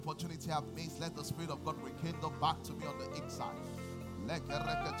opportunity I've missed, let the Spirit of God rekindle back to me on the inside.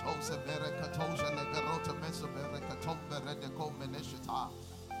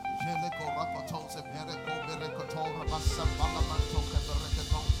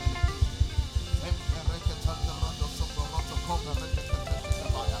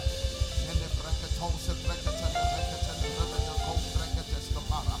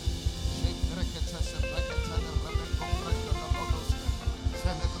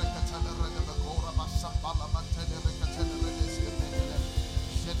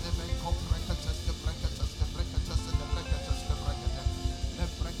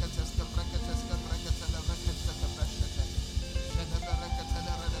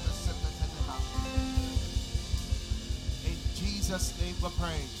 Jesus' name we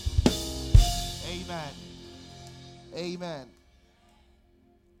pray. Amen. Amen.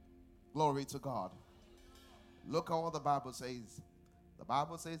 Glory to God. Look at what the Bible says. The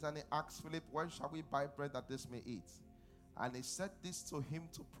Bible says, and he asked Philip, where shall we buy bread that this may eat? And he said this to him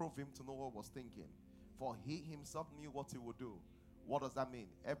to prove him to know what he was thinking. For he himself knew what he would do. What does that mean?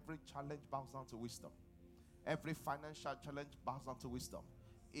 Every challenge bows down to wisdom. Every financial challenge bows down to wisdom.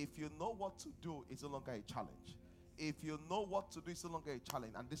 If you know what to do, it's no longer a challenge. If you know what to do, it's no longer a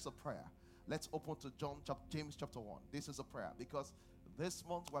challenge. And this is a prayer. Let's open to James chapter 1. This is a prayer because this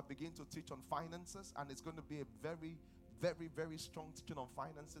month we're beginning to teach on finances, and it's going to be a very, very, very strong teaching on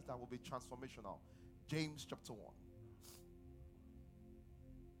finances that will be transformational. James chapter 1.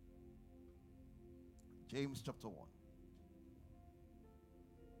 James chapter 1.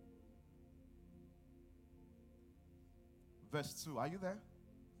 Verse 2. Are you there?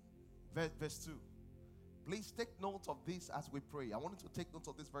 Verse 2. Please take note of this as we pray. I want you to take note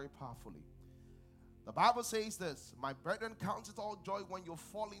of this very powerfully. The Bible says this, my brethren, count it all joy when you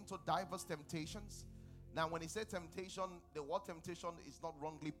fall into diverse temptations. Now, when he said temptation, the word temptation is not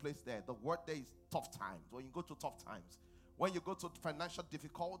wrongly placed there. The word there is tough times. When you go to tough times, when you go to financial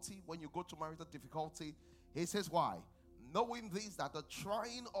difficulty, when you go to marital difficulty, he says why? Knowing this, that the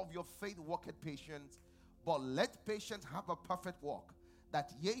trying of your faith worketh patience, but let patience have a perfect work,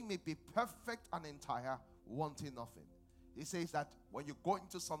 that ye may be perfect and entire, wanting nothing. He says that when you go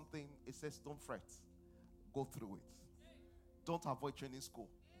into something, it says don't fret. Go through it. Don't avoid training school.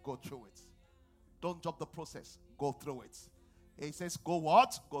 Go through it. Don't drop the process. Go through it. He says go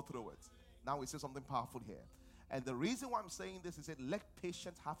what? Go through it. Now we say something powerful here. And the reason why I'm saying this is that let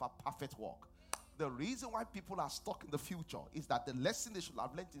patience have a perfect work. The reason why people are stuck in the future is that the lesson they should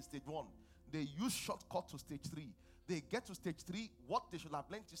have learned in stage 1, they use shortcut to stage 3. They get to stage 3, what they should have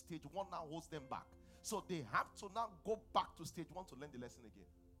learned in stage 1 now holds them back. So they have to now go back to stage 1 to learn the lesson again.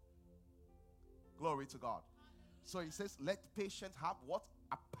 Glory to God. So he says, let patience have what?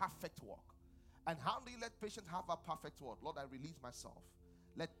 A perfect work. And how do you let patience have a perfect work? Lord, I release myself.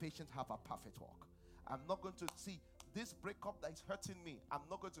 Let patience have a perfect work. I'm not going to see this breakup that is hurting me. I'm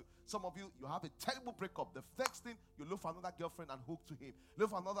not going to. Some of you have a terrible breakup. The next thing, you look for another girlfriend and hook to him.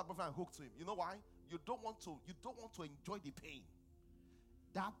 Look for another boyfriend and hook to him. You know why? You don't want to enjoy the pain.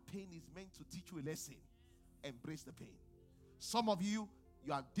 That pain is meant to teach you a lesson. Embrace the pain. Some of you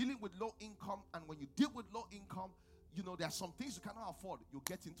are dealing with low income, and when you deal with low income, there are some things you cannot afford. You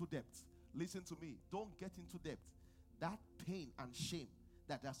get into debt. Listen to me. Don't get into debt. That pain and shame,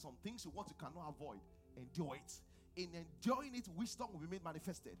 that there are some things you cannot avoid, endure it. In enduring it, wisdom will be made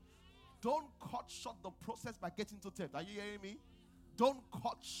manifested. Don't cut short the process by getting into debt. Are you hearing me? Don't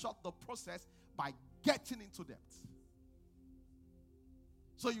cut short the process by getting into debt.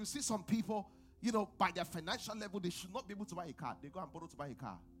 So you see some people, by their financial level, they should not be able to buy a car. They go and borrow to buy a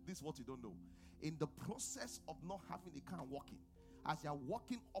car. This is what you don't know. In the process of not having a car and walking, as they are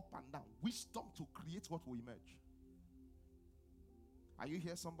walking up and down, wisdom to create what will emerge. Are you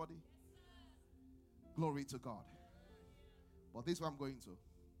here, somebody? Glory to God. But this is what I'm going to.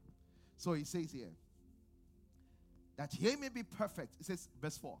 So he says here, that ye may be perfect. It says,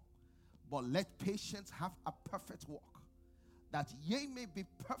 verse 4. But let patience have a perfect work, that ye may be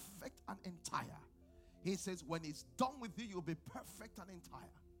perfect and entire. He says, when it's done with you, you'll be perfect and entire.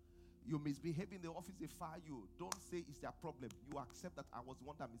 You misbehave in the office, they fire you. Don't say it's their problem. You accept that I was the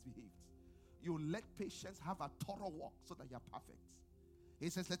one that misbehaved. You let patience have a thorough work so that you're perfect. He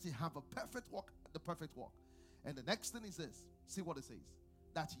says, let it have a perfect work, the perfect work. And the next thing is this. See what it says.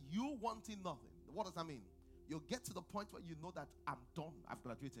 That you wanting nothing. What does that mean? You'll get to the point where you know that I'm done. I've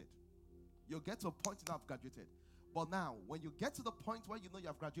graduated. You'll get to a point where I've graduated. But now, when you get to the point where you know you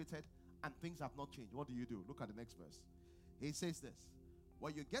have graduated and things have not changed, what do? Look at the next verse. He says this.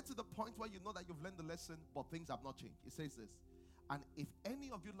 When you get to the point where you know that you've learned the lesson, but things have not changed, it says this. And if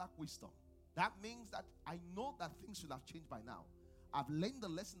any of you lack wisdom, that means that I know that things should have changed by now. I've learned the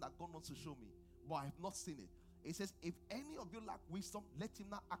lesson that God wants to show me, but I have not seen it. It says, if any of you lack wisdom, let him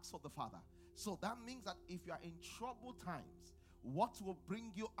now ask of the Father. So that means that if you are in troubled times, what will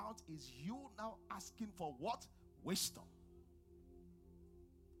bring you out is you now asking for what? Wisdom.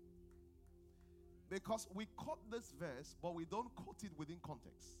 Because we quote this verse, but we don't quote it within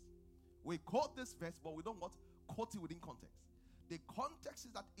context. We quote this verse, but we don't what? Quote it within context. The context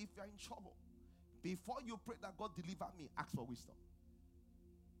is that if you're in trouble, before you pray that God deliver me, ask for wisdom.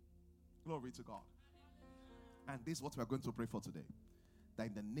 Glory to God. And this is what we are going to pray for today. That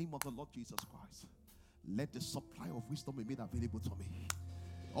in the name of the Lord Jesus Christ, let the supply of wisdom be made available to me.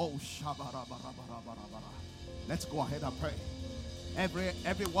 Oh, shabarabarabarabarabara. Let's go ahead and pray.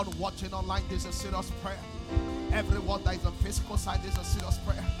 Everyone watching online, this is a serious prayer. Everyone that is on physical side, this is a serious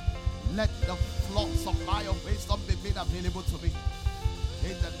prayer. Let the supply of wisdom be made available to me.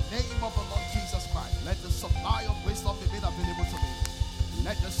 In the name of the Lord Jesus Christ, let the supply of wisdom be made available to me.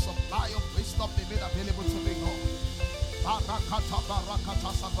 Let the supply of wisdom be made available to me, Lord. Barakata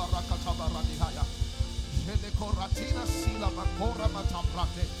barakata sabarakata baradihaya. Shelekoratina sila makora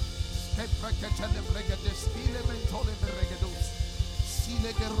matambrate. Skepreketele bregede skile mentole beregedus.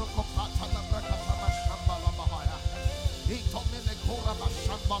 Sile gerokopata la brakata mashambala bahaya. Itomene kora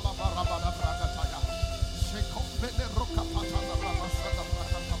mashambala barabada brakataya. Shekombele rokapata la rabasada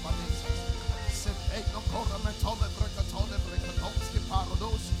brakata banesa. Sebeno kora mentole brekatole brekatoski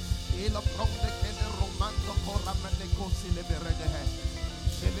parodos. Ila pronde kele romando kora menekosi leberedehe.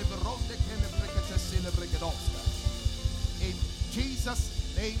 Sheleberonde kele brekete sile bregedoska. In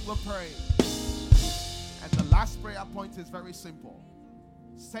Jesus' name we pray. And the last prayer point is very simple.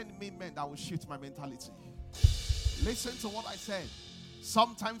 Send me men that will shift my mentality. Listen to what I said.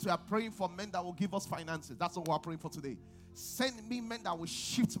 Sometimes we are praying for men that will give us finances. That's what we are praying for today. Send me men that will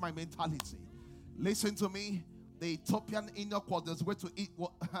shift my mentality. Listen to me. The Ethiopian Enoch was on his way to eat.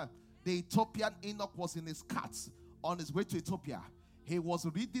 The Ethiopian Enoch was in his cart on his way to Ethiopia. He was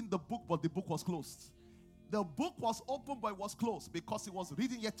reading the book, but the book was closed. The book was open, but it was closed because he was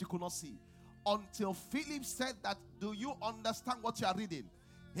reading, yet he could not see. Until Philip said that, do you understand what you are reading?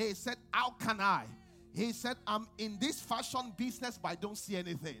 He said, how can I? He said, I'm in this fashion business, but I don't see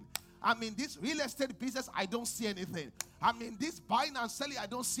anything. I'm in this real estate business, I don't see anything. I'm in this buying and selling, I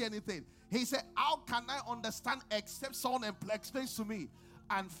don't see anything. He said, how can I understand except someone explains to me?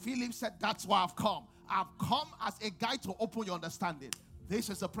 And Philip said, that's why I've come. I've come as a guide to open your understanding. This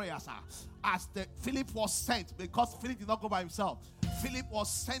is a prayer, sir. As Philip was sent, because Philip did not go by himself. Philip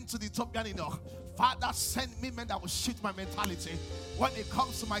was sent to the Ethiopian Enoch. Father, send me men that will shift my mentality. When it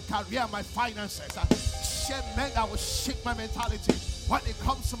comes to my career, my finances, send men that will shift my mentality. When it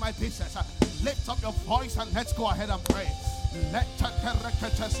comes to my business, lift up your voice and let's go ahead and pray. Let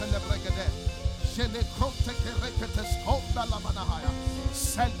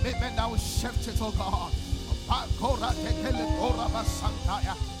send me men that will shift it, oh God. Bakora tekele kora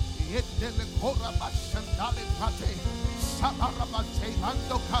basantaya. Yedele kora bashandale pate. Sabarabate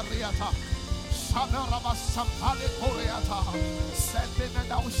ando kariata. Sabarabasampale koreata. Send me men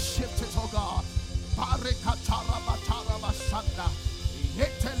that will shift it, oh God. Barikatara batara basanda.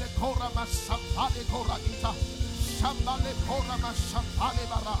 Yetele kora masampale koraita. Shambale kora masampale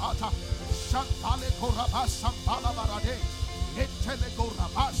barahata. Shambale kora basampala barade. Yetele kora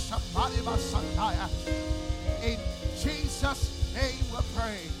basampale basandaya. In Jesus' name we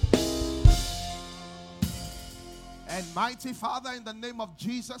pray. And mighty Father, in the name of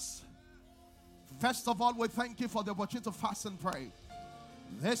Jesus, first of all, we thank you for the opportunity to fast and pray.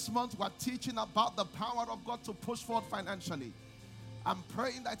 This month, we're teaching about the power of God to push forward financially. I'm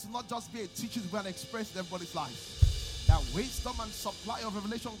praying that it will not just be a teaching we can express in everybody's life. That wisdom and supply of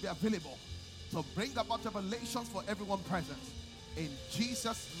revelation will be available to bring about revelations for everyone present. In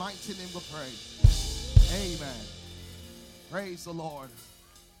Jesus' mighty name we pray. Amen. Praise the Lord.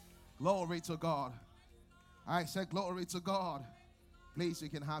 Glory to God. I said glory to God. Please, you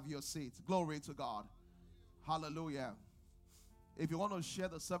can have your seat. Glory to God. Hallelujah. If you want to share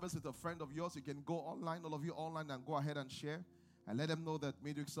the service with a friend of yours, you can go online, all of you online, and go ahead and share. And let them know that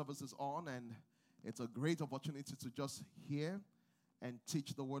midweek service is on. And it's a great opportunity to just hear and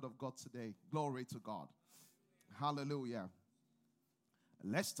teach the word of God today. Glory to God. Hallelujah.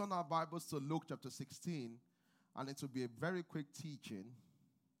 Let's turn our Bibles to Luke chapter 16, and it will be a very quick teaching.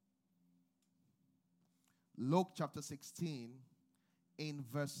 Luke chapter 16, in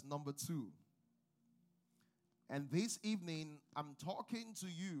verse number 2. And this evening, I'm talking to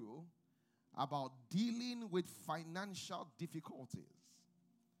you about dealing with financial difficulties.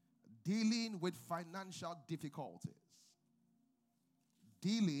 Dealing with financial difficulties.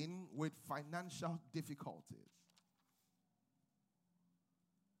 Dealing with financial difficulties.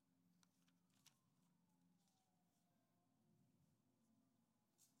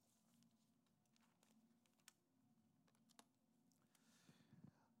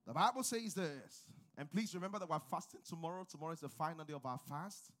 The Bible says this, and please remember that we're fasting tomorrow. Tomorrow is the final day of our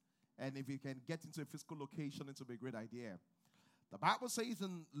fast. And if you can get into a physical location, it will be a great idea. The Bible says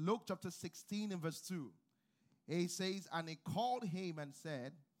in Luke chapter 16 and verse 2, it says, and he called him and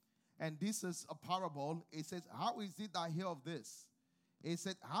said, and this is a parable. It says, how is it I hear of this? It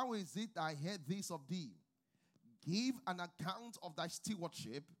said, how is it I hear this of thee? Give an account of thy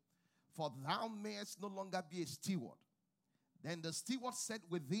stewardship, for thou mayest no longer be a steward. Then the steward said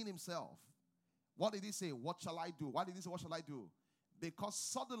within himself, what did he say? What shall I do? Why did he say, what shall I do? Because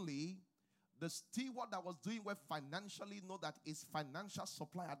suddenly, the steward that was doing well financially know that his financial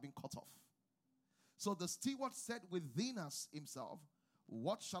supply had been cut off. So the steward said within himself,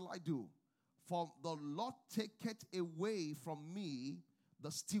 what shall I do? For the Lord taketh away from me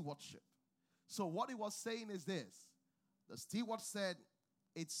the stewardship. So what he was saying is this. The steward said,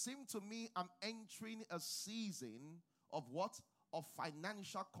 it seemed to me I'm entering a season of what? Of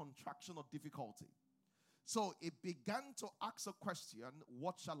financial contraction or difficulty. So it began to ask a question,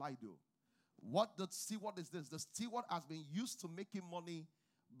 what shall I do? What the steward is this? The steward has been used to making money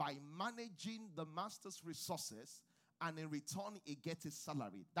by managing the master's resources, and in return, he gets his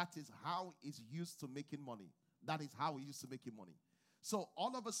salary. That is how he's used to making money. That is how he used to making money. So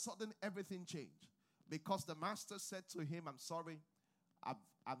all of a sudden, everything changed. Because the master said to him, I'm sorry,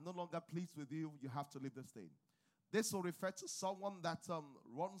 I'm no longer pleased with you. You have to leave this thing. This will refer to someone that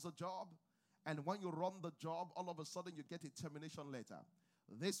runs a job. And when you run the job, all of a sudden, you get a termination letter.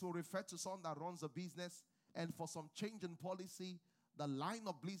 This will refer to someone that runs a business. And for some change in policy, the line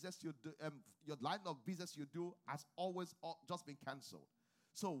of business you do, your line of business you do has always just been cancelled.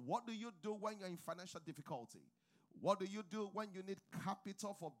 So what do you do when you're in financial difficulty? What do you do when you need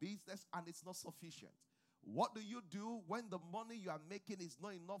capital for business and it's not sufficient? What do you do when the money you are making is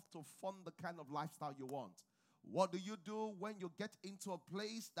not enough to fund the kind of lifestyle you want? What do you do when you get into a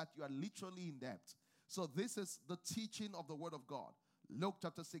place that you are literally in debt? So this is the teaching of the word of God. Luke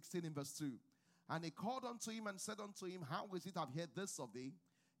chapter 16 in verse 2. And he called unto him and said unto him, how is it I've heard this of thee?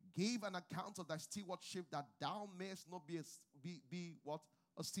 Give an account of thy stewardship, that thou mayest not be what?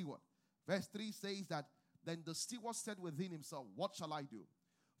 A steward. Verse 3 says that, then the steward said within himself, what shall I do?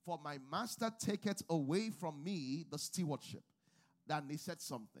 For my master taketh away from me the stewardship. Then he said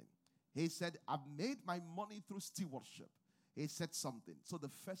something. He said, I've made my money through stewardship. He said something. So the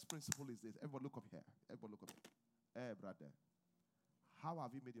first principle is this. Everyone look up here. Everyone look up here. Hey, brother. How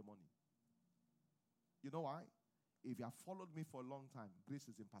have you made your money? You know why? If you have followed me for a long time, grace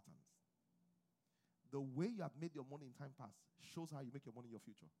is in patterns. The way you have made your money in time past shows how you make your money in your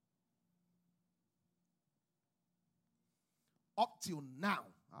future. Up till now,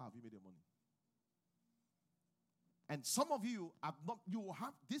 how have you made your money? And some of you have not, you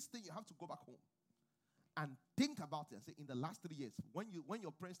have this thing, you have to go back home and think about it and say, in the last 3 years, when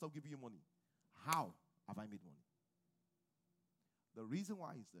your parents stop giving you money, how have I made money? The reason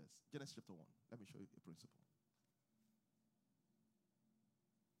why is this. Genesis chapter 1. Let me show you a principle.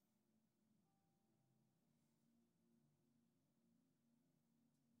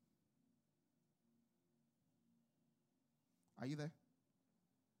 Are you there?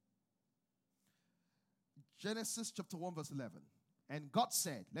 Genesis chapter 1 verse 11. And God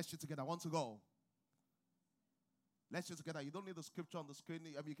said, let's read together. I want to go. Let's read together. You don't need the scripture on the screen.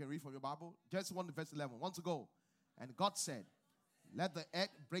 I mean, you can read from your Bible. Genesis 1 verse 11. Want to go. And God said, let the earth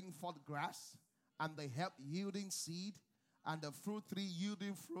bring forth grass, and the herb yielding seed, and the fruit tree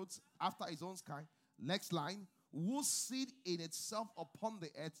yielding fruits after his own kind. Next line. Whose seed in itself upon the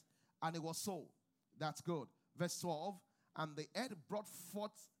earth, and it was so. That's good. Verse 12. And the earth brought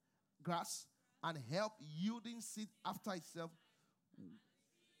forth grass and herb yielding seed after itself,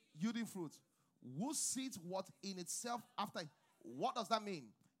 yielding fruit. Whose seed was in itself after? What does that mean?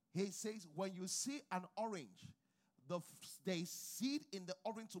 He says, when you see an orange, there is seed in the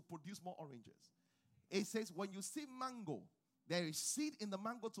orange to produce more oranges. He says, when you see mango, there is seed in the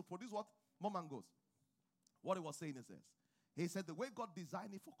mango to produce what? More mangoes. What he was saying is this. He said, the way God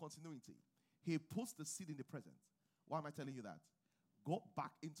designed it for continuity, he puts the seed in the present. Why am I telling you that? Go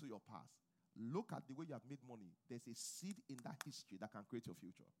back into your past. Look at the way you have made money. There's a seed in that history that can create your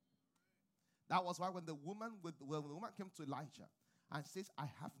future. That was why when the woman came to Elijah and says, I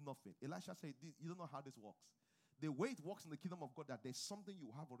have nothing, Elisha said, you don't know how this works. The way it works in the kingdom of God, that there's something you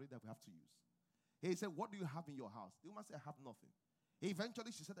have already that we have to use. He said, what do you have in your house? The woman said, I have nothing.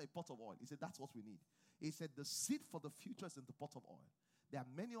 Eventually, she said, a pot of oil. He said, that's what we need. He said, the seed for the future is in the pot of oil. There are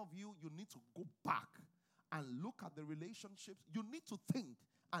many of you, you need to go back and look at the relationships. You need to think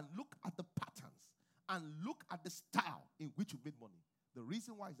and look at the patterns and look at the style in which you made money. The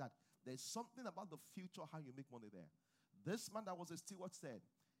reason why is that there's something about the future, how you make money there. This man that was a steward said,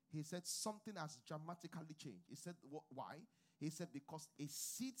 He said something has dramatically changed. He said, why? He said, because a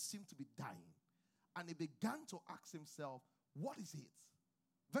seed seemed to be dying. And he began to ask himself, what is it?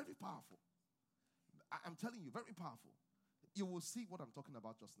 Very powerful. I'm telling you, very powerful. You will see what I'm talking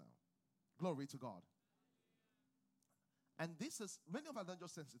about just now. Glory to God. And this is, many of us are not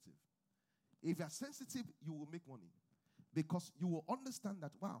just sensitive. If you are sensitive, you will make money. Because you will understand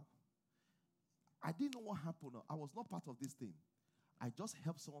that, wow, I didn't know what happened. I was not part of this thing. I just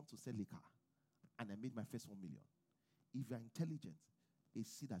helped someone to sell liquor. And I made my first 1 million. If you are intelligent, a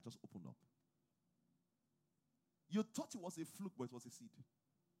seed that just opened up. You thought it was a fluke, but it was a seed.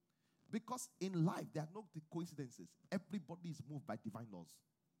 Because in life, there are no coincidences. Everybody is moved by divine laws.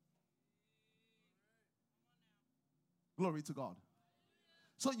 Glory to God.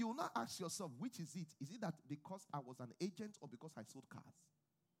 So you will not ask yourself, which is it? Is it that because I was an agent or because I sold cars?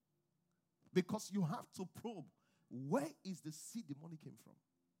 Because you have to probe, where is the seed the money came from?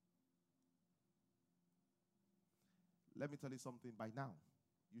 Let me tell you something. By now,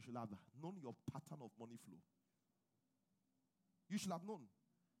 you should have known your pattern of money flow. You should have known.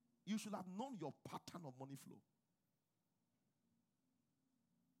 You should have known your pattern of money flow.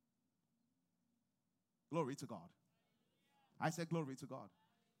 Glory to God. I said glory to God.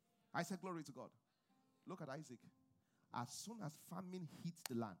 I said glory to God. Look at Isaac. As soon as famine hit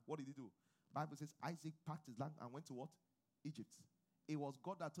the land, what did he do? Bible says Isaac packed his land and went to what? Egypt. It was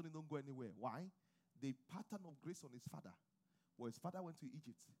God that told him don't go anywhere. Why? The pattern of grace on his father. Well, his father went to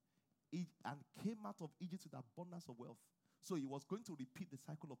Egypt and came out of Egypt with abundance of wealth. So he was going to repeat the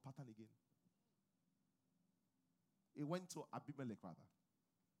cycle of pattern again. He went to Abimelech rather.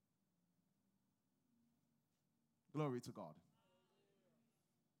 Glory to God.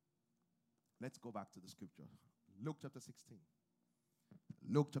 Let's go back to the scripture. Luke chapter 16.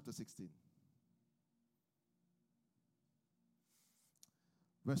 Luke chapter 16.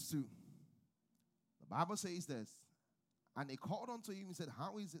 Verse 2. The Bible says this. And he called unto him, he said,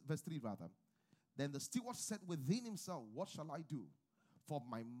 how is it? Verse 3 rather. Then the steward said within himself, what shall I do? For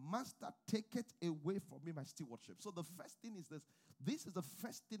my master taketh away from me my stewardship. So the first thing is this. This is the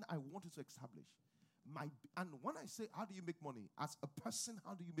first thing I wanted to establish. And when I say, how do you make money? As a person,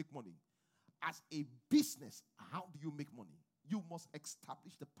 how do you make money? As a business, how do you make money? You must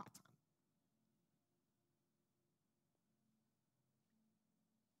establish the pattern.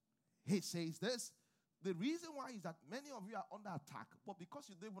 He says this. The reason why is that many of you are under attack, but because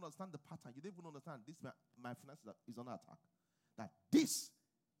you don't even understand the pattern, you don't even understand this, my finances is under attack. That this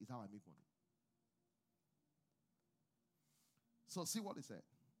is how I make money. So see what he said.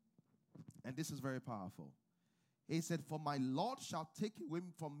 And this is very powerful. He said, for my Lord shall take away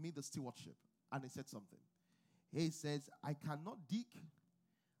from me the stewardship. And he said something. He says, I cannot dig,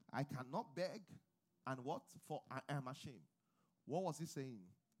 I cannot beg, and what? For I am ashamed. What was he saying?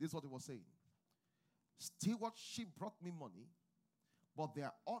 This is what he was saying. Stewardship brought me money, but there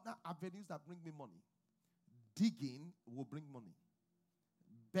are other avenues that bring me money. Digging will bring money.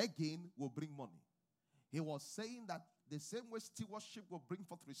 Begging will bring money. He was saying that the same way stewardship will bring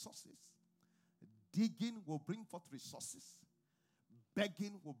forth resources, digging will bring forth resources,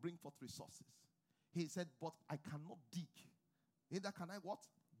 begging will bring forth resources. He said, but I cannot dig. Neither can I what?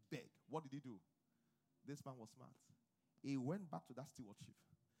 Beg. What did he do? This man was smart. He went back to that stewardship.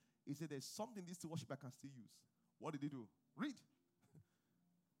 He said, there's something in this stewardship I can still use. What did he do? Read.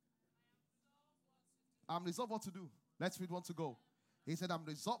 I'm resolved what to do. Let's read one to go. He said, I'm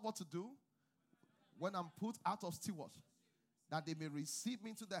resolved what to do when I'm put out of steward, that they may receive me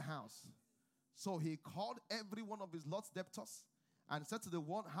into their house. So he called every one of his Lord's debtors and said to the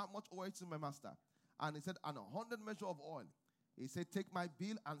one, how much owe I to my master? And he said, 100 measure of oil. He said, take my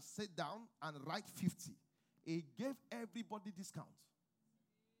bill and sit down and write 50. He gave everybody discount.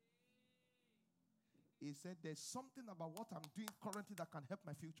 He said, there's something about what I'm doing currently that can help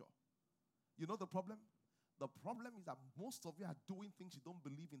my future. You know the problem? The problem is that most of you are doing things you don't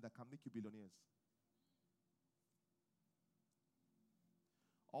believe in that can make you billionaires.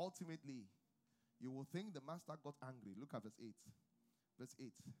 Ultimately, you will think the master got angry. Look at verse 8. Verse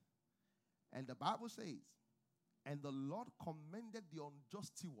 8. And the Bible says, and the Lord commended the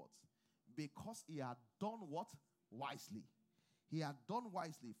unjust stewards because he had done what? Wisely. He had done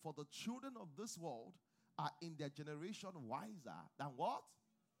wisely. For the children of this world are in their generation wiser than what?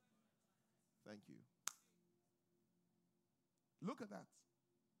 Thank you. Look at that.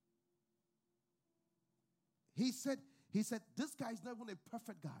 He said, this guy is not even a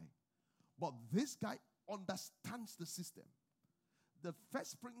perfect guy. But this guy understands the system. The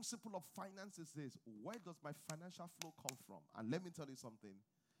first principle of finances is, where does my financial flow come from? And let me tell you something.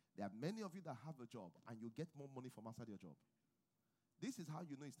 There are many of you that have a job and you get more money from outside your job. This is how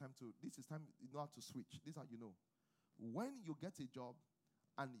you know it's time to, this is time you know how to switch. This is how you know. When you get a job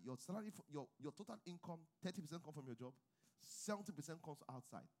and your salary, your total income, 30% comes from your job, 70% comes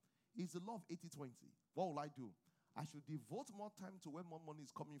outside. It's the law of 80-20. What will I do? I should devote more time to where more money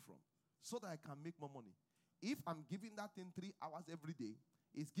is coming from so that I can make more money. If I'm giving that thing 3 hours every day,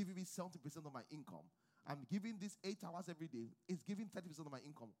 it's giving me 70% of my income. I'm giving this 8 hours every day, it's giving 30% of my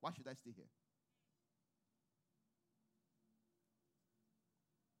income. Why should I stay here?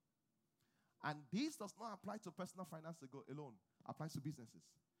 And this does not apply to personal finance alone. It applies to businesses.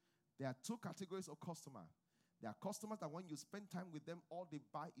 There are 2 categories of customer. There are customers that when you spend time with them, all they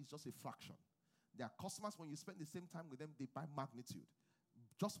buy is just a fraction. There are customers when you spend the same time with them, they buy magnitude.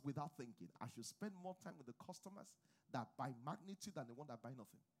 Just without thinking. I should spend more time with the customers that buy magnitude than the one that buy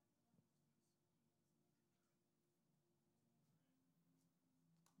nothing.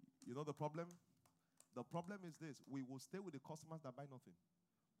 You know the problem? The problem is this. We will stay with the customers that buy nothing,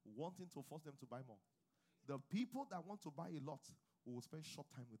 wanting to force them to buy more. The people that want to buy a lot, we will spend short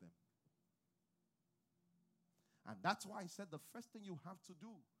time with them. And that's why I said the first thing you have to do,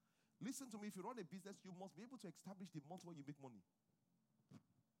 listen to me, if you run a business, you must be able to establish the month where you make money.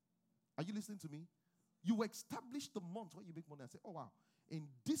 Are you listening to me? You establish the month where you make money and say, oh wow, in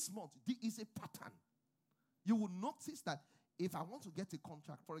this month, there is a pattern. You will notice that if I want to get a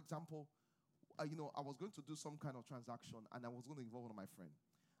contract, for example, I was going to do some kind of transaction and I was going to involve one of my friends.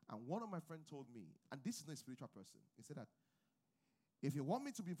 And one of my friends told me, and this is not a spiritual person, he said that, if you want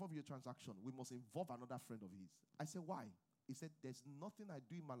me to be involved in your transaction, we must involve another friend of his. I said, why? He said, there's nothing I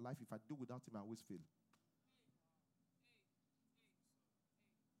do in my life, if I do without him, I always fail.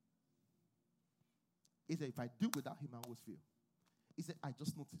 He said, if I do without him, I always fail. He said, I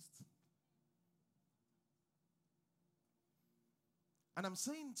just noticed. And I'm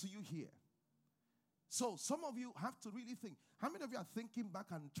saying to you here, so some of you have to really think. How many of you are thinking back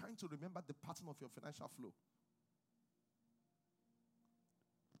and trying to remember the pattern of your financial flow?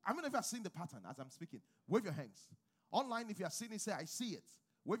 How many of you are seeing the pattern as I'm speaking? Wave your hands. Online, if you are seeing it, say, I see it.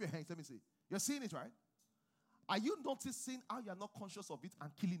 Wave your hands. Let me see. You're seeing it, right? Are you noticing how you are not conscious of it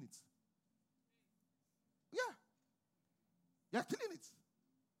and killing it? Yeah. You're killing it.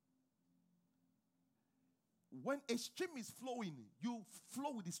 When a stream is flowing, you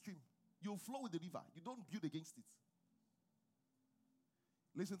flow with the stream. You flow with the river. You don't build against it.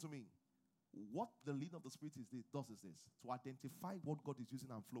 Listen to me. What the leading of the Spirit does is this. To identify what God is using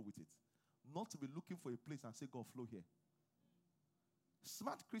and flow with it. Not to be looking for a place and say, God, flow here.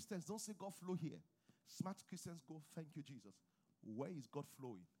 Smart Christians don't say, God, flow here. Smart Christians go, thank you, Jesus. Where is God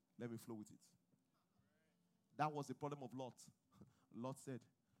flowing? Let me flow with it. That was the problem of Lot. Lot said,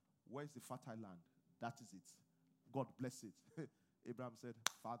 where is the fertile land? That is it. God bless it. Abraham said,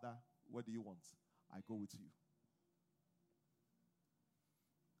 Father, where do you want? I go with you.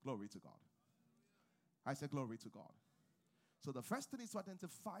 Glory to God. I said, glory to God. So the first thing is to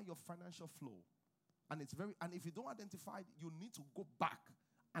identify your financial flow. And if you don't identify it, you need to go back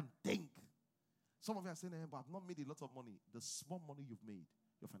and think. Some of you are saying, but I've not made a lot of money. The small money you've made,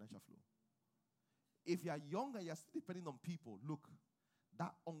 your financial flow. If you are young and you're still depending on people, look,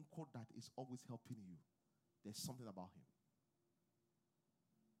 that uncle that is always helping you, there's something about him.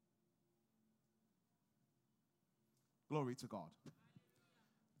 Glory to God.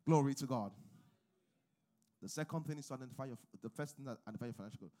 Glory to God. The second thing is to identify the first thing, identify your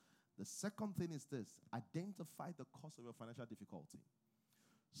financial goal. The second thing is this: identify the cause of your financial difficulty.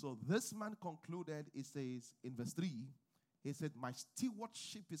 So this man concluded, he says in verse 3, he said, my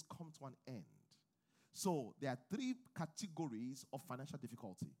stewardship is come to an end. So there are 3 categories of financial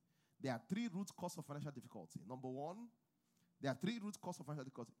difficulty. There are 3 root causes of financial difficulty. Number 1, there are 3 root causes of financial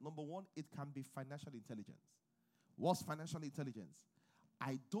difficulty. Number 1, it can be financial intelligence. What's financial intelligence?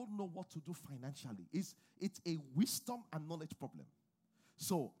 I don't know what to do financially. It's a wisdom and knowledge problem.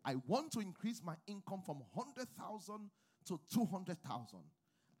 So I want to increase my income from 100,000 to 200,000.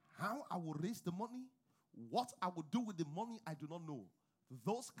 How I will raise the money, what I will do with the money, I do not know.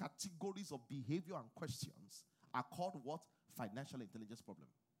 Those categories of behavior and questions are called what? Financial intelligence problem.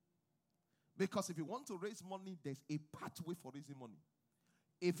 Because if you want to raise money, there's a pathway for raising money.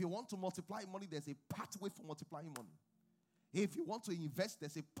 If you want to multiply money, there's a pathway for multiplying money. If you want to invest,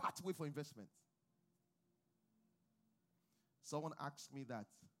 there's a pathway for investment. Someone asked me that,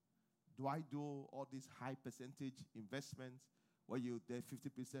 do I do all these high percentage investments where you there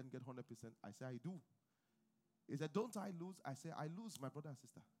 50%, get 100%? I say, I do. He said, don't I lose? I say, I lose, my brother and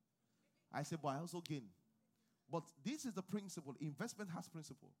sister. I say, but I also gain. But this is the principle. Investment has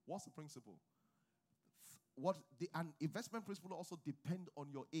principle. What's the principle? An investment principle also depends on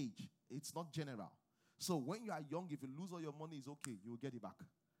your age. It's not general. So when you are young, if you lose all your money, it's okay. You will get it back.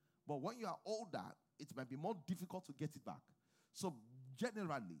 But when you are older, it might be more difficult to get it back. So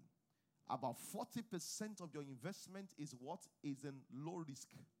generally, about 40% of your investment is what is in low risk.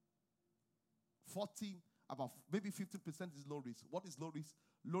 40, about maybe 50% is low risk. What is low risk?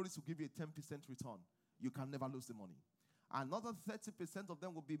 Low risk will give you a 10% return. You can never lose the money. Another 30% of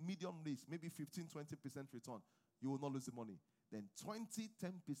them will be medium risk, maybe 15, 20% return. You will not lose the money. Then 20,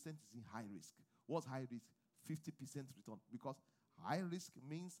 10% is in high risk. What's high risk? 50% return. Because high risk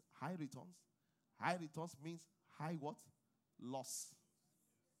means high returns. High returns means high what? Loss.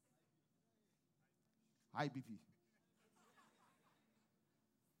 High BP.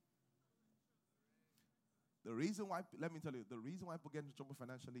 The reason why, let me tell you, the reason why people get into trouble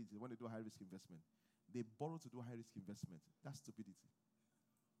financially is when they do high risk investment. They borrow to do high risk investment. That's stupidity.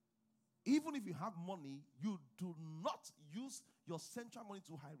 Even if you have money, you do not use your central money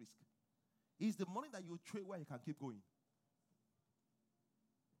to high risk. It's the money that you trade where you can keep going.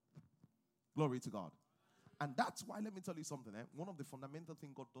 Glory to God. And that's why, let me tell you something. One of the fundamental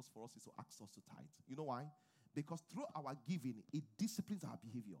things God does for us is to ask us to tithe. You know why? Because through our giving, it disciplines our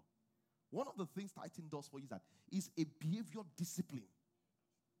behavior. One of the things tithing does for you is a behavior discipline.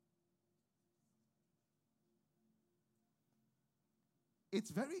 It's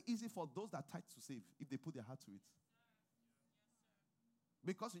very easy for those that tithe to save if they put their heart to it.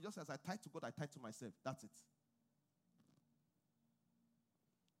 Because you just say, as I tithe to God, I tithe to myself. That's it.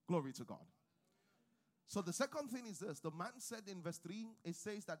 Glory to God. So the second thing is this. The man said in verse 3, it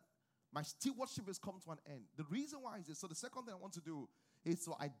says that my stewardship has come to an end. The reason why is this. So the second thing I want to do is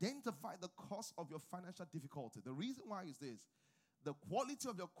to identify the cause of your financial difficulty. The reason why is this. The quality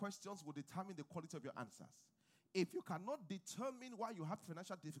of your questions will determine the quality of your answers. If you cannot determine why you have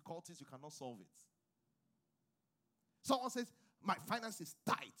financial difficulties, you cannot solve it. Someone says, my finance is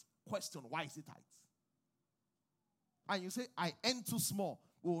tight. Question, why is it tight? And you say, I earn too small.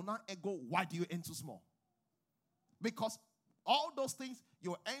 We will now go, why do you earn too small? Because all those things,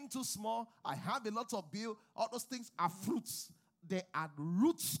 you earn too small, I have a lot of bill, all those things are fruits. They are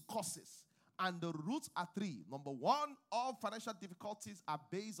root causes. And the roots are three. Number one, all financial difficulties are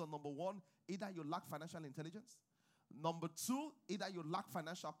based on number one, either you lack financial intelligence. Number two, either you lack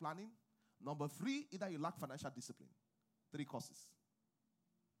financial planning. Number three, either you lack financial discipline. Three causes.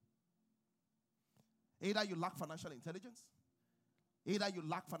 Either you lack financial intelligence, either you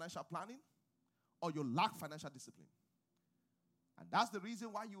lack financial planning, or you lack financial discipline. And that's the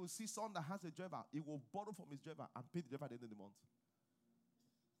reason why you will see someone that has a driver, he will borrow from his driver and pay the driver at the end of the month.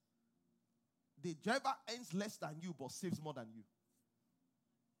 The driver earns less than you but saves more than you.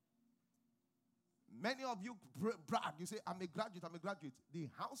 Many of you brag. You say, I'm a graduate. The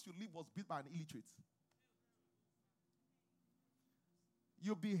house you live was built by an illiterate.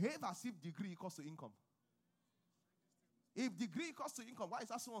 You behave as if degree equals to income. If degree equals to income, why is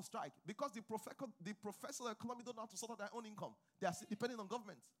that so on strike? Because the professors of economy don't know how to sort out their own income. They are depending on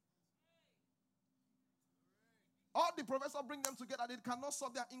government. All the professors bring them together. They cannot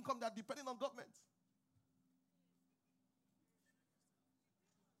solve their income. They are depending on government.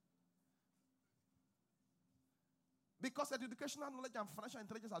 Because educational knowledge and financial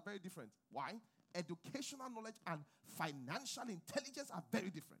intelligence are very different. Why? Educational knowledge and financial intelligence are very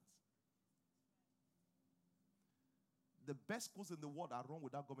different. The best schools in the world are run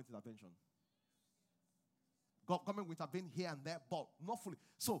without government intervention. Government will intervene here and there, but not fully.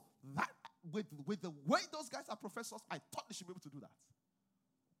 So that with the way those guys are professors, I thought they should be able to do that.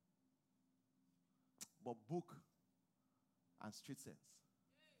 But book and street sense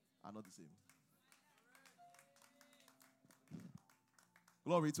are not the same.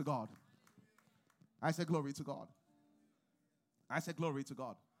 Glory to God. I say glory to God. I say glory to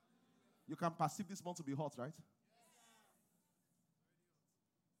God. You can perceive this month to be hot, right?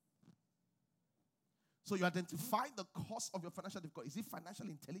 So you identify the cause of your financial difficulty. Is it financial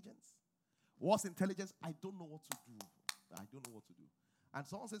intelligence? What's intelligence? I don't know what to do. I don't know what to do. And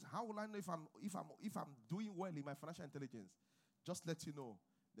someone says, how will I know if I'm doing well in my financial intelligence? Just let you know.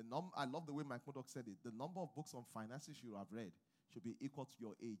 I love the way Mike Murdoch said it. The number of books on finances you have read should be equal to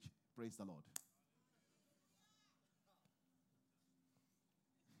your age. Praise the Lord.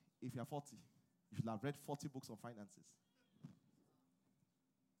 If you are 40, you should have read 40 books on finances.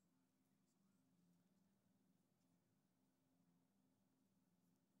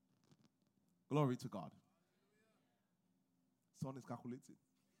 Glory to God. Son is calculating.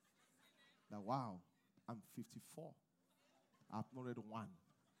 That wow, I'm 54. I've not read one.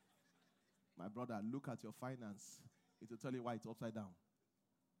 My brother, look at your finance. It will tell you why it's upside down.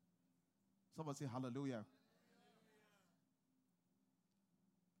 Someone say hallelujah.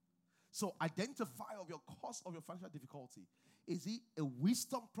 So identify of your cause of your financial difficulty. Is it a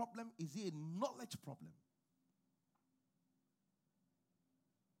wisdom problem? Is it a knowledge problem?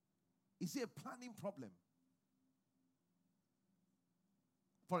 Is it a planning problem?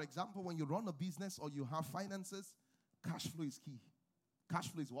 For example, when you run a business or you have finances, cash flow is key. Cash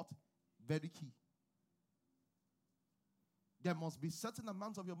flow is what? Very key. There must be certain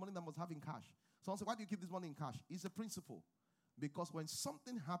amounts of your money that must have in cash. Someone say, why do you keep this money in cash? It's a principle. Because when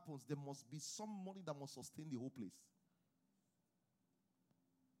something happens, there must be some money that must sustain the whole place.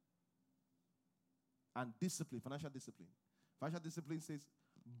 And discipline, financial discipline. Financial discipline says,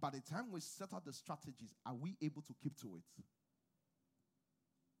 by the time we set out the strategies, are we able to keep to it?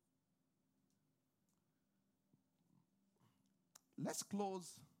 Let's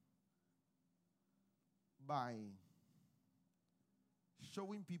close by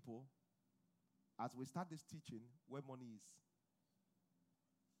showing people, as we start this teaching, where money is.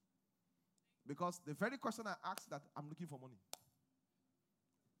 Because the very question I asked that I'm looking for money.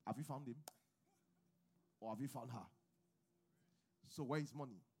 Have you found him? Or have you found her? So where is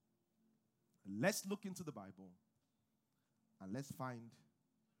money? Let's look into the Bible and let's find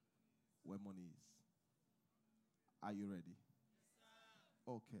where money is. Are you ready?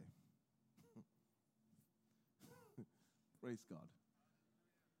 Okay. Praise God.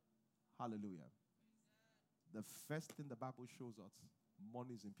 Hallelujah. The first thing the Bible shows us,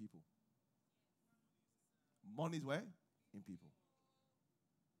 money is in people. Money is where? In people.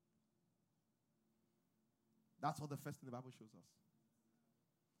 That's what the first thing the Bible shows us.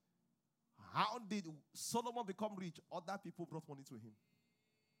 How did Solomon become rich? Other people brought money to him.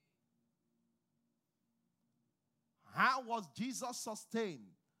 How was Jesus sustained?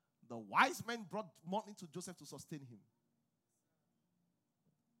 The wise men brought money to Joseph to sustain him.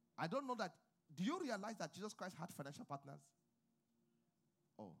 I don't know that. Do you realize that Jesus Christ had financial partners?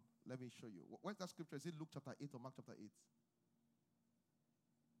 Oh, let me show you. Where's that scripture? Is it Luke chapter 8 or Mark chapter 8?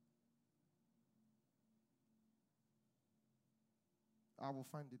 I will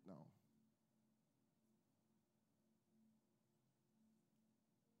find it now.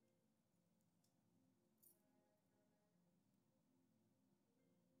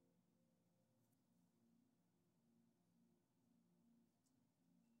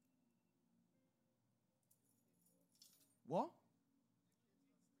 What?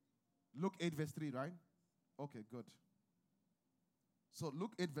 Luke 8 verse 3, right? Okay, good. So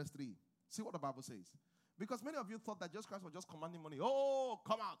Luke 8 verse 3. See what the Bible says. Because many of you thought that Jesus Christ was just commanding money. Oh,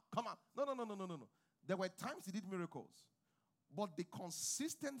 come out, come out. No. There were times he did miracles. But the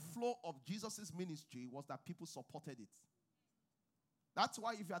consistent flow of Jesus' ministry was that people supported it. That's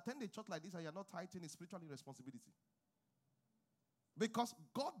why if you attend a church like this and you're not tithing, it's spiritual irresponsibility. Because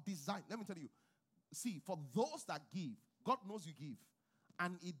God designed, let me tell you, see, for those that give, God knows you give.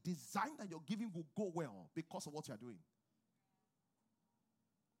 And He designed that your giving will go well because of what you are doing.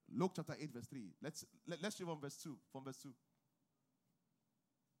 Luke chapter 8 verse 3. Let's read from verse 2.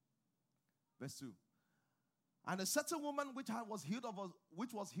 Verse 2. And a certain woman which was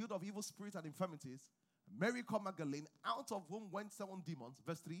healed of evil spirits and infirmities, Mary called Magdalene, out of whom went 7 demons.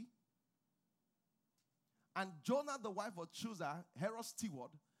 Verse 3. And Jonah, the wife of Chusa, Herod's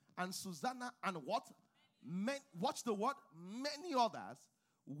steward, and Susanna, and what? Watch the word. Many others,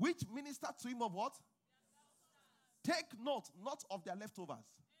 which ministered to him of what? Take note, not of their leftovers.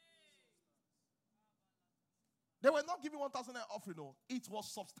 They were not giving 1,000 offering, no. It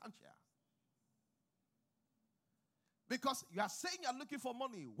was substantial. Because you are saying you are looking for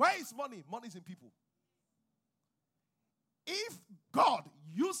money. Where is money? Money is in people. If God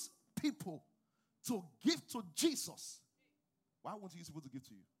used people to give to Jesus, why won't He use people to give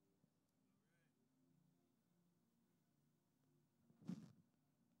to you?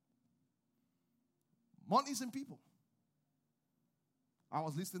 Money is in people. I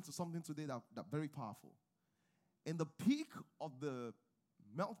was listening to something today that very powerful. In the peak of the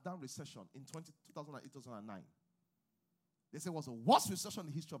meltdown recession in 2008-2009, they said it was the worst recession in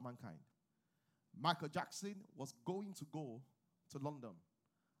the history of mankind. Michael Jackson was going to go to London.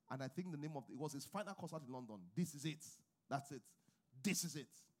 And I think the name of it was his final concert in London. This is it. That's it. This is it.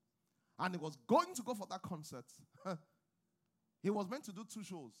 And he was going to go for that concert. He was meant to do 2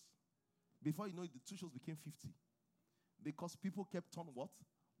 shows. Before you know it, the 2 shows became 50. Because people kept on what?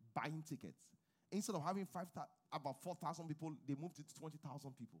 Buying tickets. Instead of having about 4,000 people, they moved it to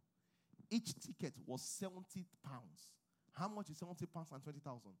 20,000 people. Each ticket was 70 pounds. How much is 70 pounds and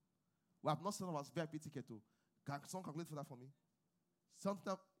 20,000? We have not seen our VIP ticket too. Can someone calculate for that for me? 70,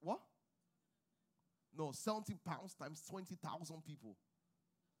 what? No, 70 pounds times 20,000 people.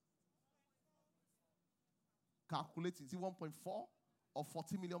 Calculate, is it 1.4 or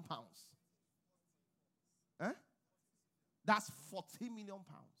 40 million pounds? Eh? That's 40 million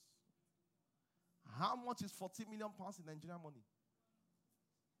pounds. How much is 40 million pounds in Nigerian money?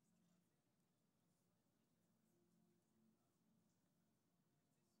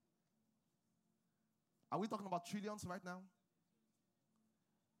 Are we talking about trillions right now?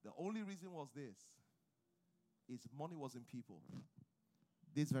 The only reason was this. Is money was in people.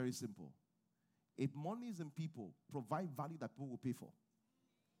 This is very simple. If money is in people, provide value that people will pay for.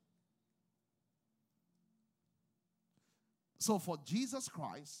 So for Jesus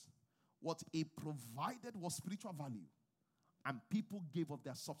Christ, what he provided was spiritual value. And people gave of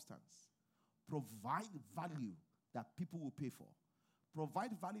their substance. Provide value that people will pay for.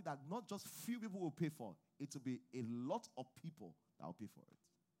 Provide value that not just few people will pay for. It will be a lot of people that will pay for it.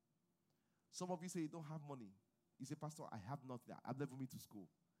 Some of you say you don't have money. You say, Pastor, I have nothing. I've never been to school.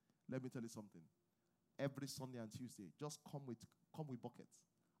 Let me tell you something. Every Sunday and Tuesday, just come with buckets.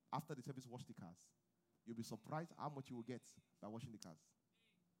 After the service, wash the cars. You'll be surprised how much you will get by washing the cars.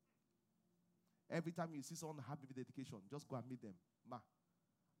 Every time you see someone happy with dedication, just go and meet them. Ma,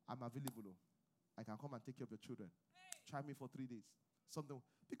 I'm available. I can come and take care of your children. Try me for 3 days. Something.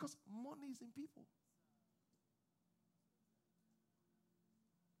 Because money is in people.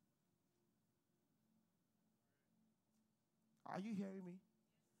 Are you hearing me?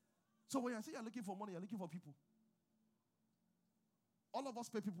 So when I say you're looking for money, you're looking for people. All of us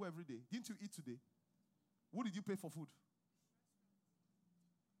pay people every day. Didn't you eat today? Who did you pay for food?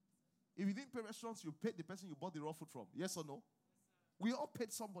 If you didn't pay restaurants, you paid the person you bought the raw food from. Yes or no? We all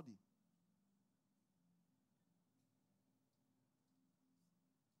paid somebody.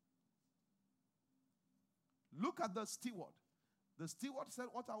 Look at the steward. The steward said,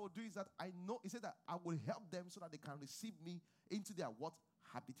 what I will do is that I know, he said that I will help them so that they can receive me into their what?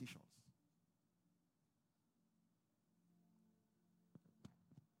 Habitations.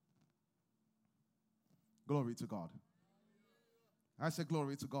 Glory to God. I say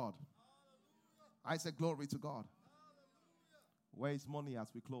glory to God. I say glory to God. Where is money as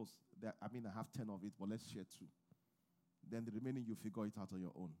we close? I have 10 of it, but let's share 2. Then the remaining you figure it out on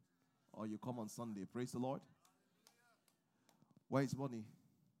your own. Or you come on Sunday. Praise the Lord. Where is money?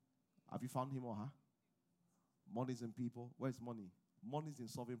 Have you found him or her? Money is in people. Where is money? Money is in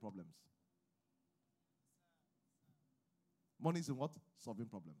solving problems. Money is in what? Solving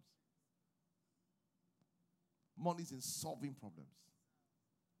problems. Money is in solving problems.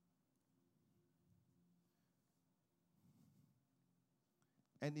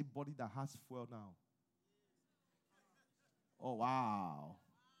 Anybody that has fuel now? Oh, wow.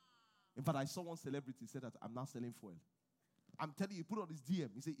 In fact, I saw one celebrity say that I'm now selling fuel. I'm telling you, put on this DM.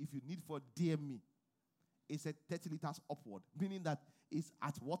 He said, if you need fuel, DM me. He said 30 liters upward, meaning that it's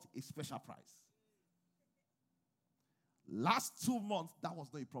at what? A special price. Last 2 months, that was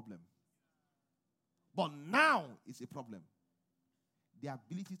not a problem. But now it's a problem. The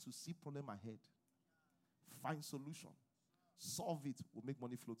ability to see problem ahead, find solution, solve it will make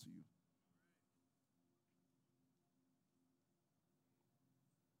money flow to you.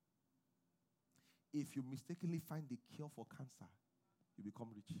 If you mistakenly find the cure for cancer, you become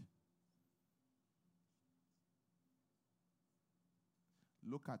rich.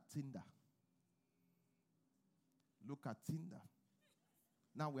 Look at Tinder. Look at Tinder.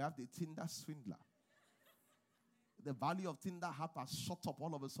 Now we have the Tinder swindler. The value of Tinder app has shot up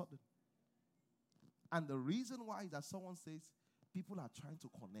all of a sudden. And the reason why is that someone says people are trying to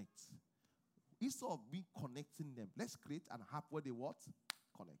connect. Instead of me connecting them, let's create an app where they what?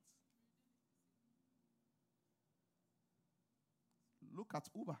 Connect. Look at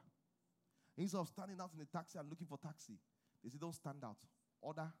Uber. Instead of standing out in the taxi and looking for taxi, they say don't stand out.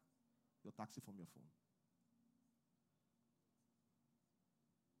 Order your taxi from your phone.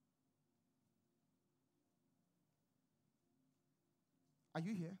 Are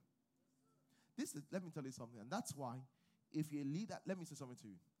you here? Let me tell you something. And that's why, if you're a leader, let me say something to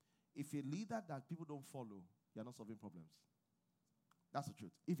you. If you're a leader that people don't follow, you're not solving problems. That's the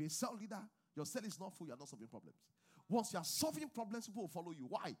truth. If you're a cell leader, your cell is not full, you're not solving problems. Once you're solving problems, people will follow you.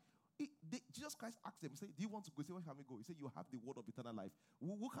 Why? Jesus Christ asked them, say, do you want to go? He said, where can we go? He said, you have the word of eternal life.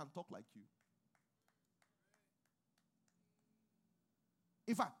 Who can talk like you?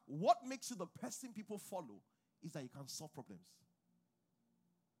 In fact, what makes you the person people follow is that you can solve problems.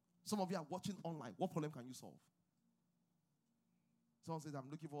 Some of you are watching online. What problem can you solve? Someone says, I'm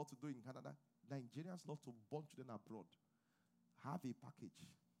looking forward to doing in Canada. Nigerians love to born children abroad. Have a package.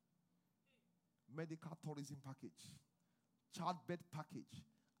 Medical tourism package. Childbirth package.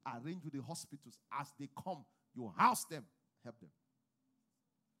 Arrange with the hospitals. As they come, you house them. Help them.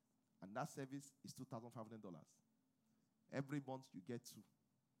 And that service is $2,500. Every month you get two.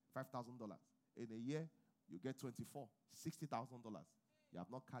 $5,000. In a year, you get 24. $60,000. You have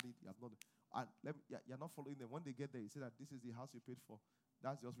not carried, you have not. And you're not following them. When they get there, you say that this is the house you paid for.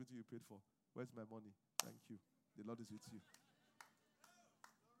 That's the hospital you paid for. Where's my money? Thank you. The Lord is with you.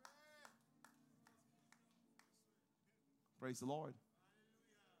 Praise the Lord.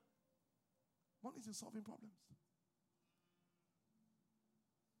 Money is solving problems.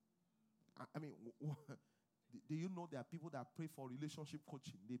 I mean, do you know there are people that pray for relationship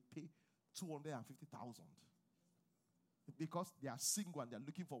coaching? They pay $250,000 because they are single and they are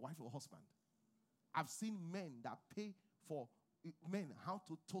looking for a wife or husband. I've seen men that pay for men how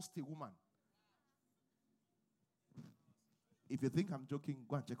to toast a woman. If you think I'm joking,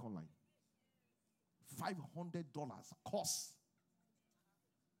 go and check online. $500 course.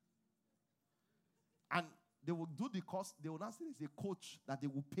 And they will do the course. They will not say it's a coach that they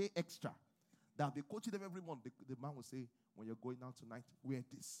will pay extra. They'll be coaching them every month. The man will say, when you're going out tonight, wear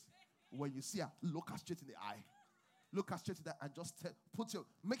this. When you see her, look her straight in the eye. Look her straight in the eye and just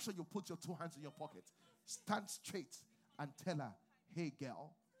make sure you put your two hands in your pocket. Stand straight and tell her, hey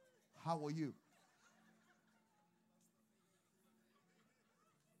girl, how are you?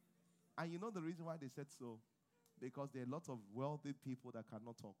 And you know the reason why they said so? Because there are lots of wealthy people that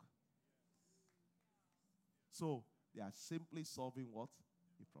cannot talk. So they are simply solving what?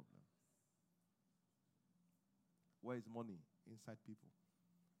 A problem. Where is money? Inside people.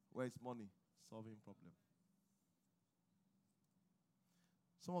 Where is money? Solving problem.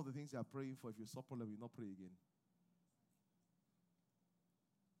 Some of the things you are praying for, if you solve problem, you will not pray again.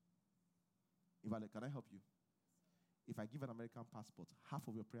 Can I help you? If I give an American passport, half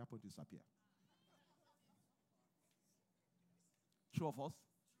of your prayer point will disappear. True of us?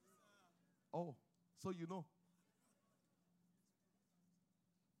 Oh, so you know.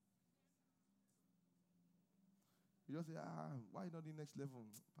 You just say, why not the next level?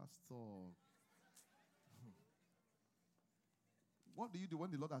 Pastor. What do you do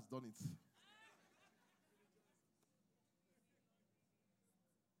when the Lord has done it?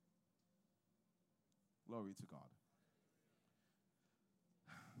 Glory to God.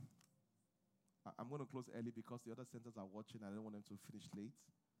 I'm going to close early because the other centers are watching. I don't want them to finish late.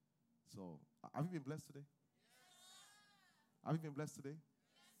 So, have you been blessed today? Yes. Have you been blessed today?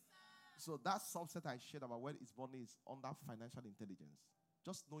 Yes, so that subset I shared about where is money is under financial intelligence.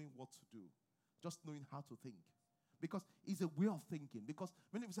 Just knowing what to do. Just knowing how to think. Because it's a way of thinking. Because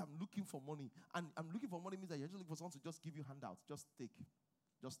many people say, I'm looking for money. And I'm looking for money means that you're just looking for someone to just give you handouts. Just take.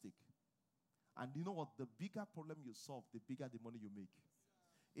 Just take. And you know what? The bigger problem you solve, the bigger the money you make.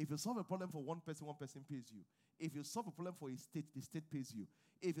 If you solve a problem for one person pays you. If you solve a problem for a state, the state pays you.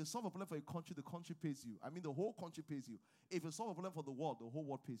 If you solve a problem for a country, the country pays you. I mean, the whole country pays you. If you solve a problem for the world, the whole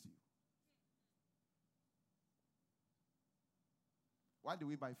world pays you. Why do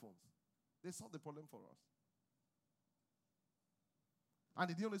we buy phones? They solve the problem for us. And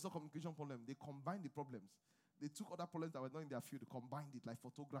they didn't only solve communication problem. They combined the problems. They took other problems that were not in their field, they combined it, like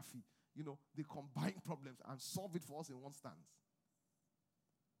photography. You know, they combine problems and solve it for us in one stance.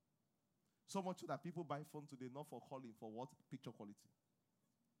 So much so that people buy phones today not for calling, for what? Picture quality.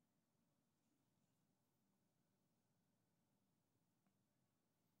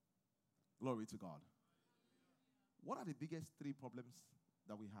 Glory to God. What are the biggest three problems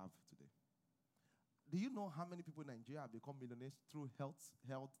that we have today? Do you know how many people in Nigeria have become millionaires through health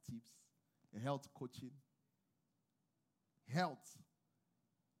tips, health coaching? Health.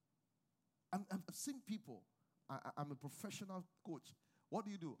 I've seen people. I'm a professional coach. What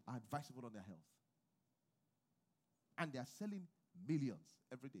do? I advise people on their health. And they are selling millions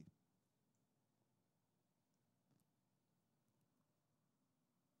every day.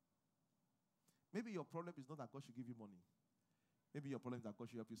 Maybe your problem is not that God should give you money. Maybe your problem is that God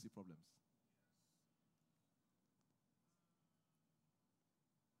should help you see problems.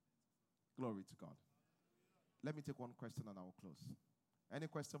 Glory to God. Let me take one question and I will close. Any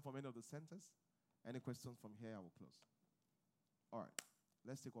question from any of the centers? Any questions from here? I will close. All right.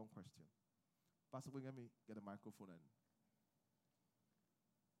 Let's take one question. Pastor, let me get a microphone in.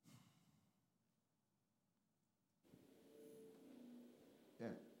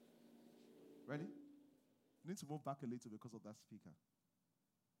 Yeah. Ready? You need to move back a little because of that speaker.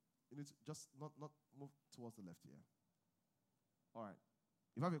 You need to just not move towards the left here. All right.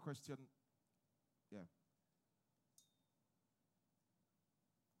 If you have a question, yeah.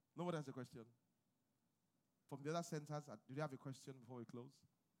 Nobody has a question? From the other centers, do you have a question before we close?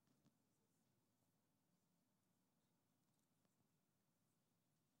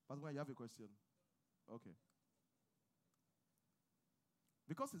 Pastor, you have a question? Okay.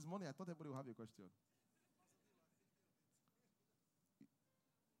 Because it's money, I thought everybody would have a question.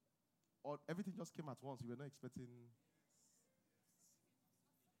 Or everything just came at once. You were not expecting.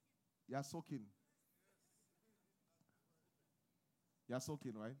 You are soaking. You are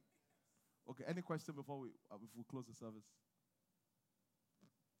soaking, right? Okay, any question before we close the service?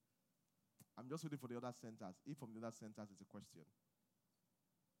 I'm just waiting for the other centers. If from the other centers is a question.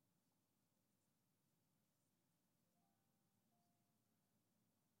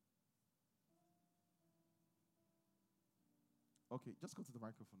 Okay, just go to the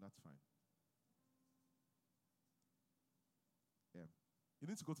microphone. That's fine. Yeah. You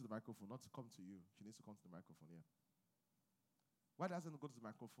need to go to the microphone, not to come to you. She needs to come to the microphone, yeah. Why doesn't it go to the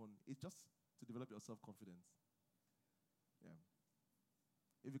microphone? It's just to develop your self-confidence. Yeah.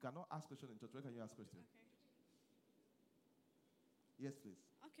 If you cannot ask questions in church, where can you ask questions? Okay. Yes, please.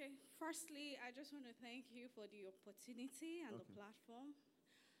 Okay. Firstly, I just want to thank you for the opportunity and the platform.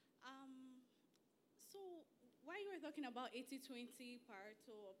 So, while you were talking about 80-20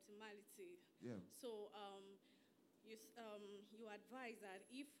 Pareto optimality, so you advise that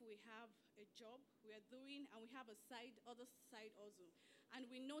if we have a job we are doing and we have other side hustle, and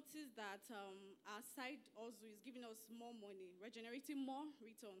we notice that our side hustle is giving us more money, we're generating more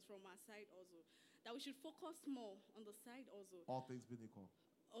returns from our side hustle, that we should focus more on the side hustle. All things being equal.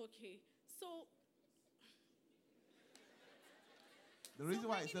 Okay, so the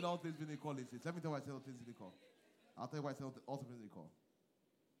reason why I said all things being equal is this. Let me tell you why I said all things being equal. I'll tell you why I said all things being equal.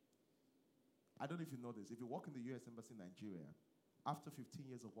 I don't know if you know this. If you work in the U.S. Embassy in Nigeria, after 15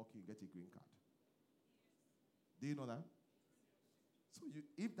 years of working, you get a green card. Do you know that? So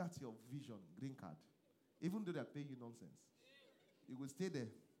if that's your vision, green card, even though they're paying you nonsense, you will stay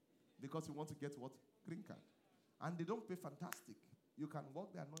there because you want to get what? Green card. And they don't pay fantastic. You can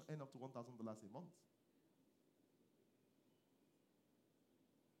work there and not earn up to $1,000 a month.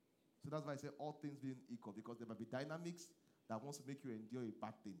 So that's why I say all things being equal, because there might be dynamics that wants to make you endure a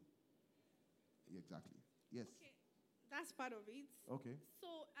bad thing. Exactly. Yes. Okay, that's part of it. Okay.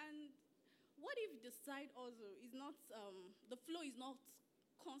 So, and what if the side also is not, the flow is not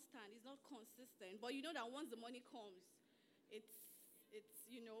constant, it's not consistent, but you know that once the money comes, it's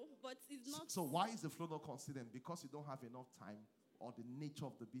but it's not. So why is the flow not consistent? Because you don't have enough time, or the nature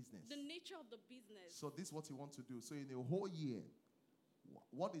of the business. The nature of the business. So this is what you want to do. So in a whole year,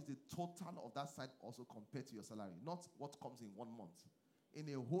 what is the total of that side also compared to your salary? Not what comes in 1 month. In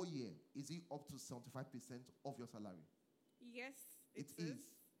a whole year, is it up to 75% of your salary? Yes, it is.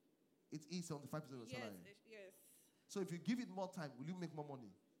 It is 75% of your salary. Yes. So if you give it more time, will you make more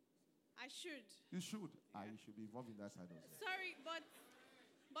money? I should. You should. Yeah. You should be involved in that side also. Sorry,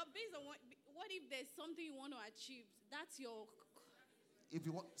 but based on what if there's something you want to achieve? That's your. If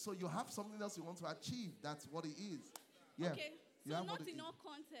you want, so you have something else you want to achieve. That's what it is. Yeah. Okay. So not in all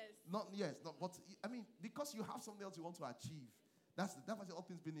contests. But I mean, because you have something else you want to achieve. That's why all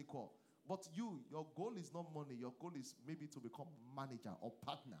things being equal. But your goal is not money. Your goal is maybe to become manager or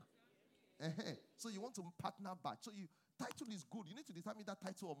partner. So you want to partner back. So title is good. You need to determine that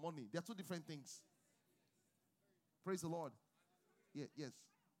title or money. They are two different things. Praise the Lord. Yeah, yes.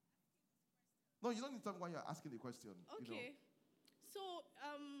 No, you don't need to tell me why you're asking the question. Okay. So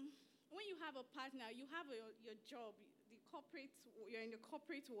when you have a partner, you have your job, you're in the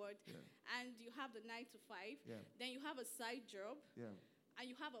corporate world, and you have the 9 to 5. Yeah. Then you have a side job. Yeah. And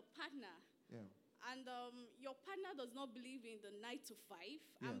you have a partner. Yeah. And your partner does not believe in the 9 to 5.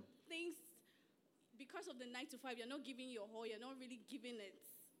 Yeah. And things, because of the 9 to 5, you're not giving your whole, you're not really giving it.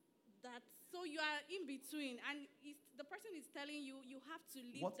 So you are in between. And the person is telling you, you have to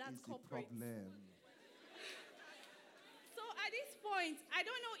leave that corporate. What is the problem? So at this point, I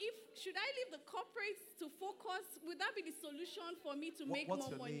don't know should I leave the corporate to focus? Would that be the solution for me to make more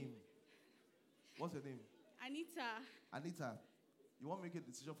money? What's your name? Anita. You want to make a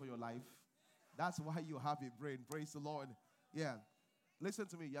decision for your life? That's why you have a brain. Praise the Lord. Yeah. Listen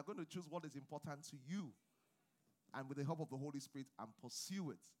to me. You're going to choose what is important to you. And with the help of the Holy Spirit, and pursue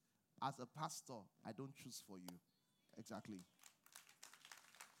it. As a pastor, I don't choose for you. Exactly.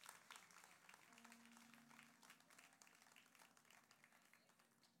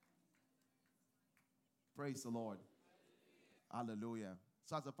 Praise the Lord. Hallelujah.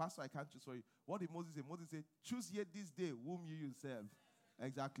 So as a pastor, I can't choose for you. What did Moses say? Moses said, choose ye this day whom you will serve.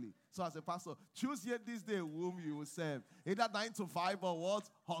 Exactly. So as a pastor, choose ye this day whom you will serve. Either 9 to 5 or what?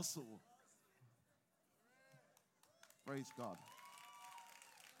 Hustle. Praise God.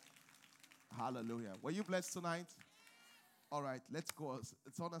 Hallelujah. Were you blessed tonight? All right, let's go.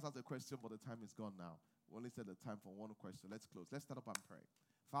 Someone else has a question, but the time is gone now. We only said the time for one question. Let's close. Let's stand up and pray.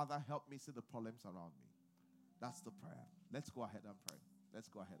 Father, help me see the problems around me. That's the prayer. Let's go ahead and pray. Let's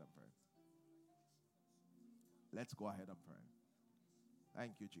go ahead and pray. Let's go ahead and pray.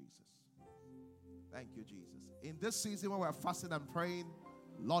 Thank you, Jesus. Thank you, Jesus. In this season when we're fasting and praying,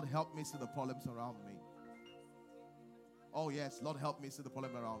 Lord, help me see the problems around me. Oh, yes, Lord, help me see the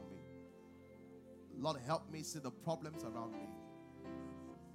problem around me. Lord, help me see the problems around me.